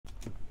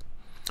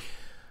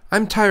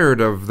I'm tired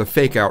of the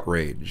fake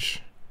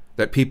outrage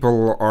that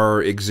people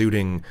are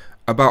exuding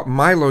about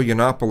Milo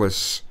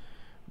Yiannopoulos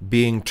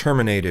being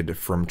terminated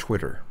from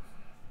Twitter.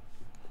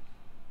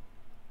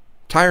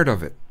 Tired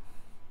of it.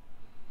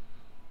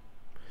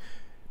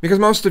 Because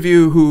most of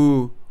you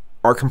who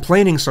are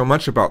complaining so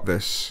much about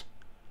this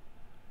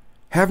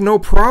have no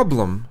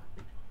problem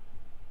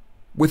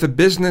with a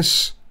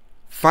business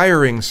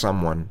firing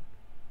someone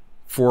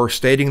for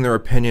stating their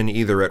opinion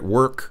either at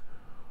work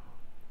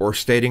or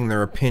stating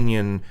their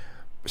opinion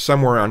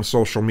somewhere on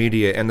social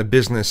media, and the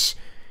business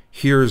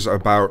hears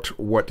about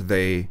what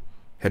they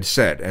had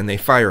said and they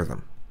fire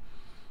them.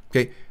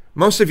 Okay,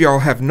 most of y'all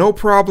have no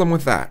problem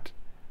with that.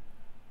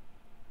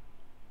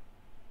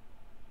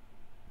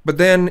 But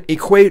then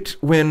equate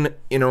when,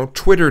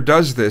 Twitter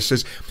does this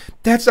as,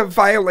 that's a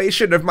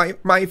violation of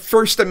my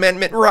First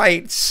Amendment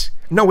rights.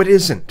 No, it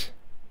isn't.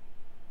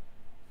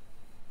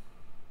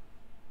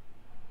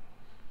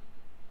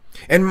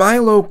 And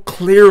Milo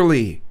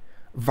clearly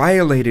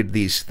violated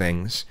these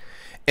things,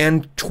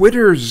 and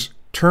Twitter's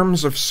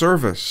terms of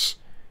service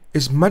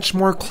is much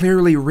more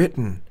clearly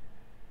written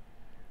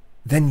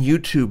than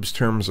YouTube's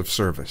terms of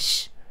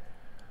service.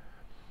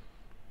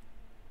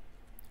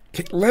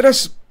 Okay, let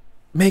us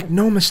make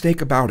no mistake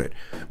about it.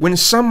 When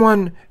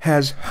someone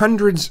has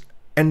hundreds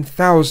of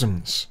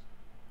thousands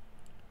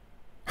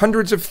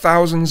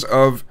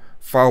of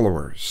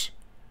followers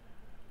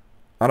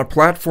on a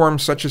platform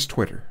such as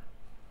Twitter,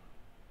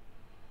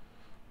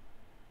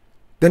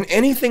 then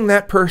anything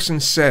that person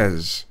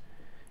says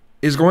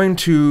is going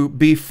to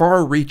be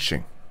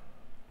far-reaching.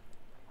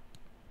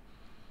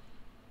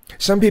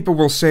 Some people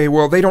will say,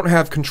 well, they don't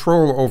have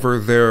control over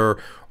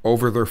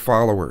their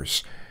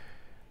followers.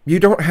 You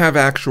don't have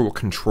actual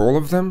control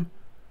of them,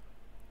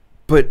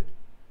 but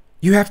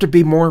you have to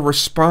be more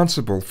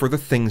responsible for the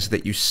things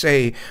that you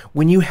say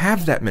when you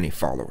have that many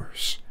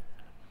followers.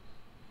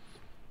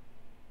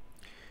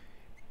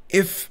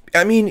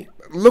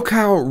 Look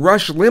how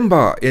Rush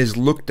Limbaugh is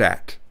looked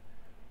at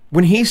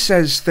when he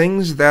says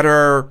things that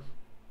are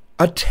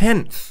a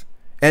tenth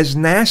as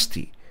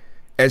nasty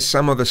as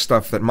some of the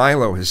stuff that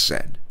Milo has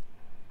said.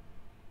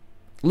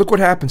 Look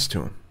what happens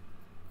to him.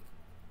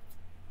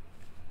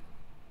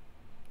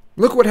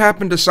 Look what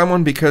happened to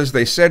someone because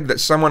they said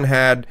that someone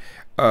had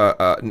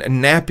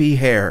nappy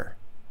hair.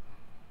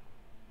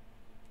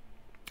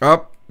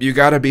 Oh, you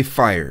gotta be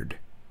fired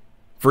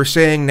for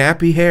saying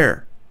nappy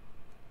hair.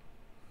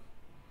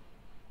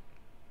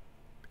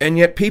 And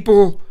yet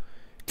people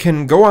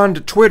can go on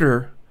to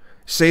Twitter,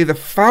 say the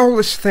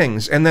foulest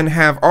things, and then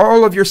have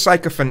all of your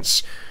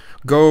sycophants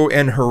go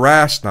and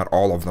harass, not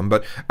all of them,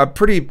 but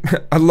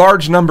a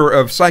large number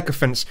of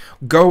sycophants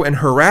go and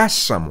harass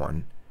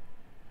someone.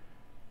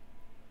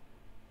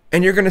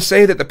 And you're going to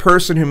say that the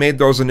person who made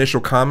those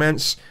initial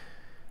comments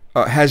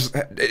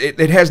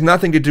has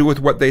nothing to do with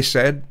what they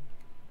said?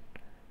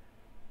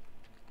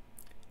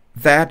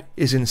 That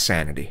is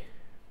insanity.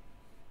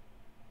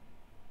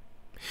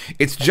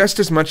 It's just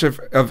as much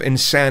of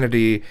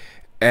insanity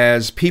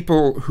as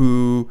people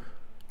who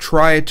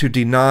try to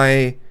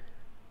deny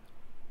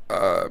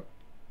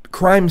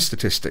crime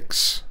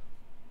statistics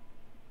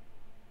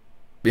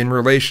in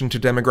relation to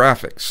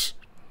demographics.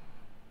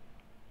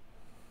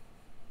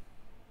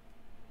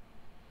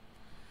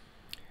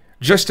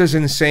 Just as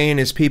insane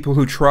as people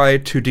who try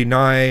to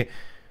deny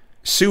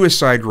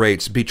suicide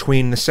rates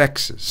between the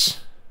sexes.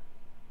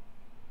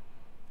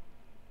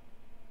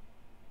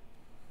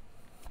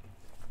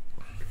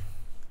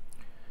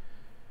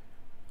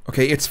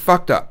 Okay, it's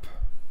fucked up.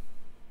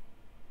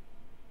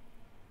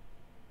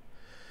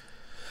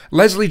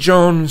 Leslie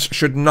Jones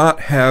should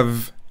not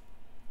have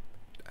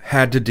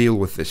had to deal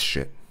with this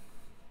shit.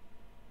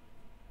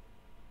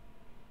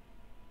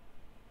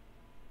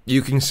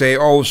 You can say,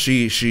 oh,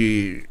 she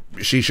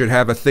should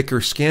have a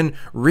thicker skin.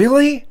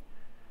 Really?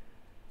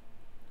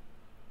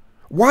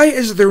 Why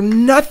is there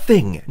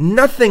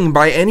nothing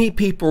by any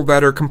people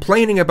that are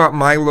complaining about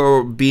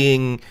Milo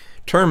being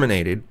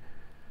terminated?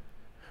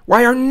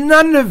 Why are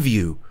none of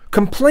you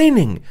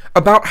complaining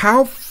about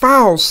how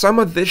foul some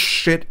of this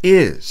shit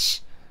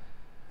is?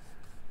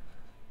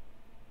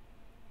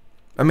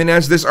 I mean,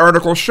 as this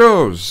article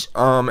shows,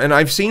 and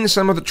I've seen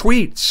some of the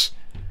tweets,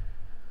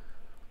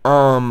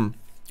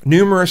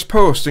 numerous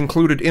posts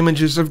included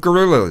images of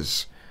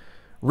gorillas,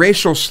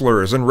 racial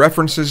slurs, and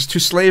references to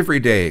slavery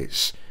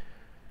days.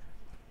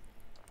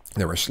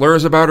 There were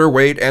slurs about her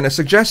weight and a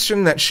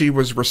suggestion that she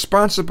was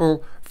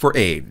responsible for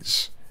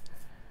AIDS.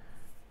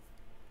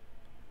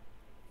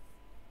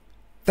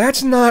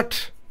 That's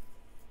not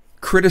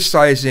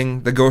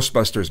criticizing the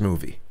Ghostbusters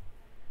movie.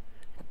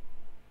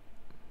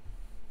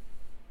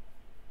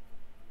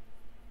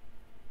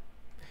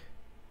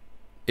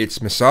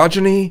 It's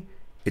misogyny,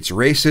 it's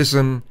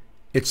racism,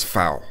 it's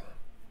foul.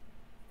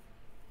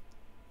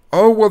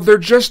 Oh, well, they're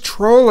just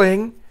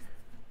trolling.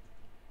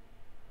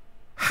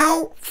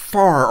 How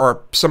far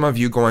are some of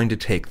you going to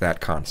take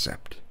that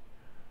concept?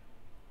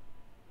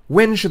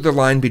 When should the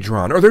line be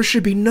drawn? Or there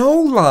should be no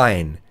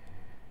line.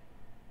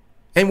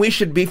 And we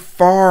should be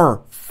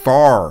far,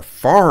 far,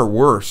 far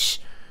worse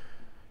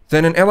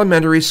than an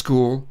elementary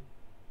school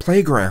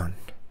playground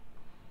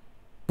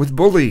with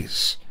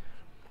bullies.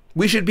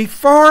 We should be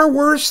far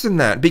worse than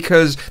that,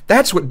 because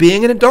that's what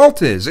being an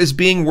adult is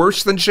being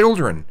worse than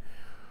children.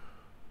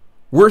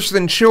 Worse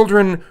than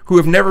children who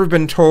have never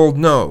been told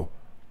no.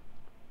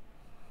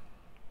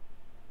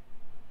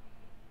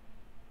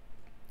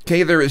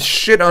 Okay, there is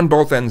shit on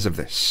both ends of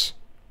this.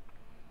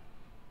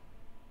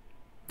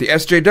 The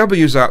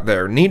SJWs out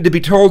there need to be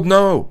told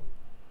no.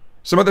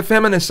 Some of the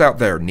feminists out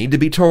there need to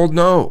be told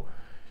no.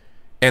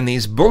 And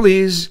these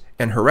bullies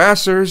and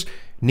harassers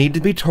need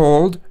to be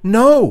told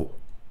no.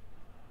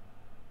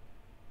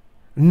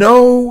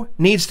 No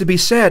needs to be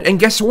said. And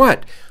guess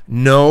what?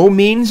 No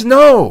means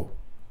no.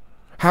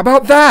 How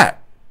about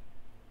that?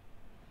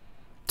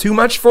 Too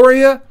much for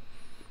you?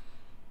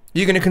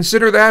 You going to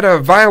consider that a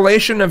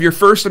violation of your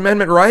First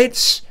Amendment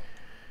rights?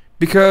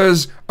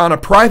 Because on a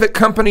private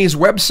company's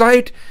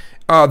website,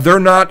 they're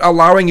not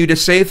allowing you to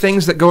say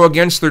things that go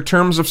against their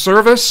terms of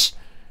service?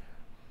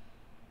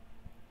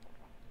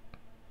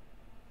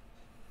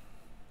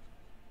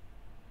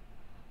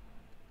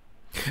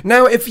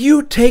 Now, if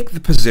you take the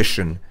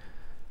position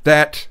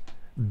that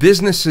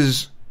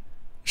businesses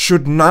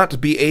should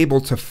not be able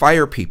to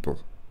fire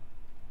people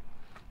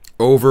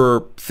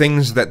over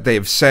things that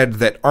they've said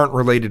that aren't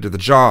related to the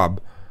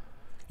job,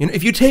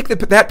 if you take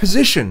that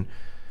position,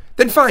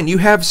 then fine, you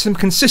have some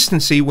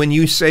consistency when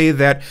you say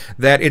that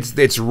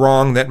it's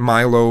wrong that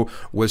Milo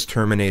was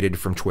terminated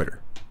from Twitter.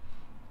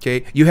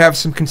 Okay, you have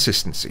some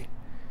consistency.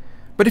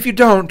 But if you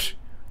don't,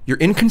 you're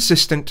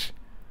inconsistent,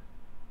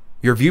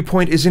 your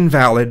viewpoint is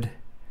invalid,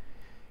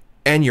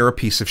 and you're a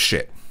piece of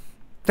shit.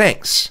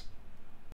 Thanks.